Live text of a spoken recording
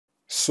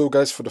So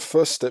guys, for the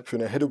first step, you're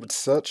going to head over to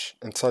search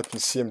and type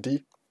in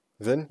CMD.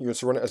 Then you want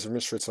to run it as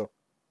administrator.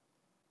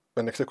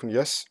 And then click on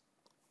yes.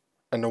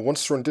 And then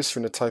once you run this,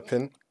 you're going to type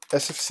in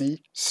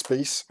sfc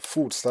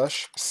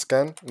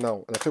 /scan now.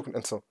 And then click on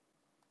enter.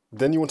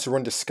 Then you want to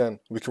run this scan.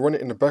 We can run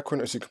it in the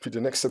background as you complete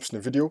the next steps in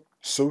the video.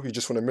 So you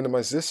just want to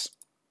minimize this.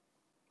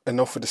 And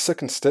now for the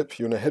second step,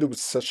 you're going to head over to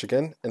search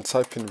again and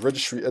type in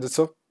registry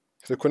editor.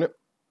 Click on it.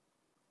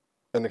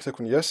 And then click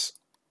on yes.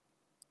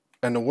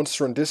 And then once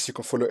you run this, you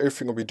can follow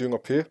everything I'll be doing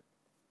up here.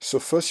 So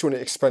first you want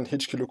to expand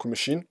HK local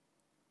machine.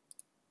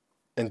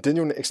 And then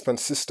you want to expand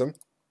system.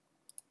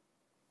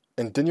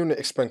 And then you want to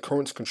expand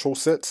current control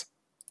set.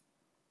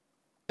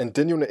 And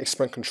then you want to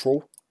expand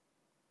control.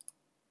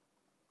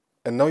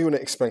 And now you want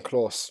to expand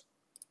class.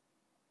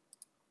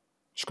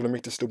 Just going to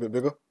make this a little bit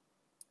bigger.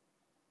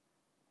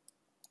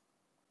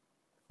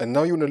 And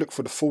now you want to look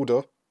for the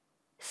folder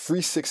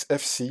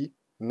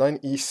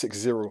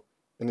 36FC9E60.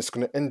 And it's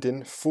going to end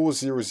in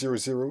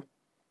 40000.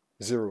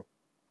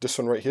 This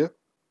one right here.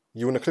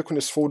 You want to click on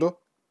this folder,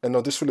 and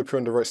now this will appear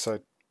on the right side.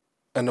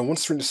 And now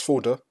once you're in this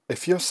folder,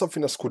 if you have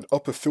something that's called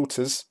upper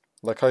filters,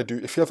 like I do,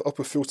 if you have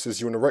upper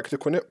filters, you want to right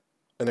click on it,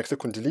 and then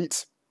click on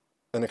delete,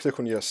 and then click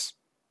on yes.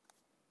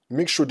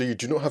 Make sure that you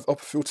do not have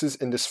upper filters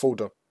in this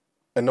folder.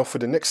 And now for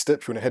the next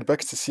step, you want to head back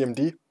to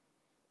CMD.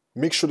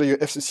 Make sure that your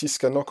FCC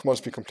scannow command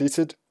has been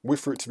completed, wait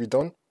for it to be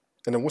done,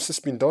 and then once it's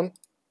been done,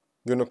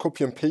 you're going to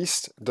copy and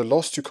paste the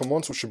last two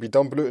commands, which should be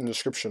down below in the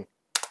description.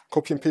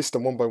 Copy and paste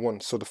them one by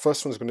one. So the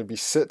first one is going to be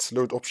set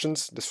load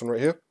options, this one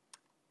right here.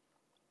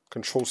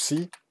 Control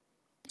C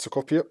to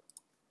copy it.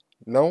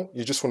 Now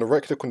you just want to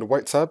right click on the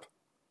white tab,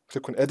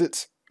 click on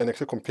edit, and then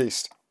click on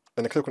paste,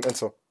 and then click on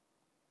enter.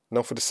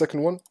 Now for the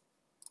second one,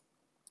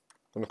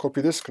 I'm going to copy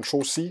this,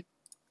 Control C.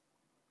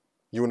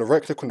 You want to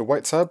right click on the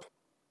white tab,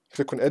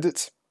 click on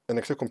edit, and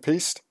then click on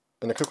paste,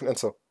 and then click on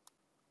enter.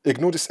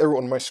 Ignore this error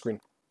on my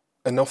screen.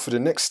 And now for the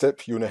next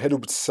step, you want to head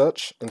over to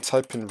search and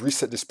type in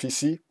reset this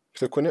PC,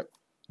 click on it.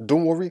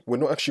 Don't worry, we're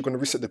not actually going to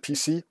reset the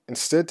PC.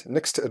 Instead,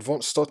 next to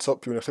advanced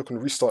startup, you want to click on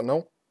restart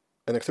now,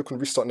 and then click on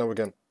restart now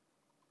again.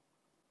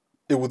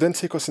 It will then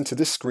take us into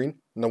this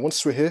screen. Now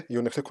once we're here, you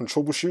want to click on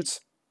troubleshoot,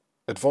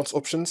 advanced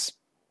options,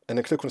 and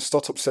then click on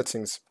startup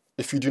settings.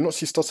 If you do not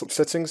see startup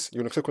settings,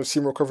 you want to click on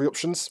SIEM recovery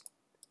options,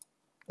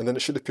 and then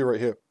it should appear right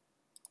here.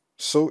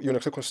 So you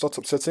want to click on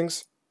startup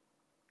settings,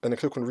 and then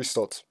click on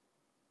restart.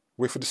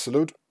 Wait for this to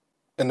load.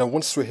 And now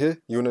once we're here,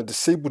 you want to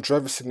disable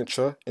driver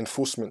signature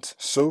enforcement.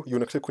 So you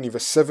want to click on either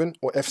 7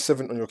 or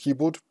F7 on your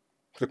keyboard.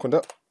 Click on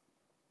that.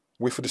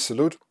 Wait for this to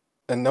load.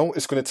 And now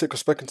it's going to take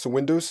us back into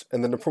Windows,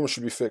 and then the problem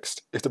should be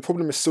fixed. If the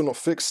problem is still not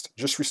fixed,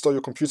 just restart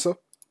your computer,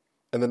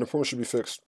 and then the problem should be fixed.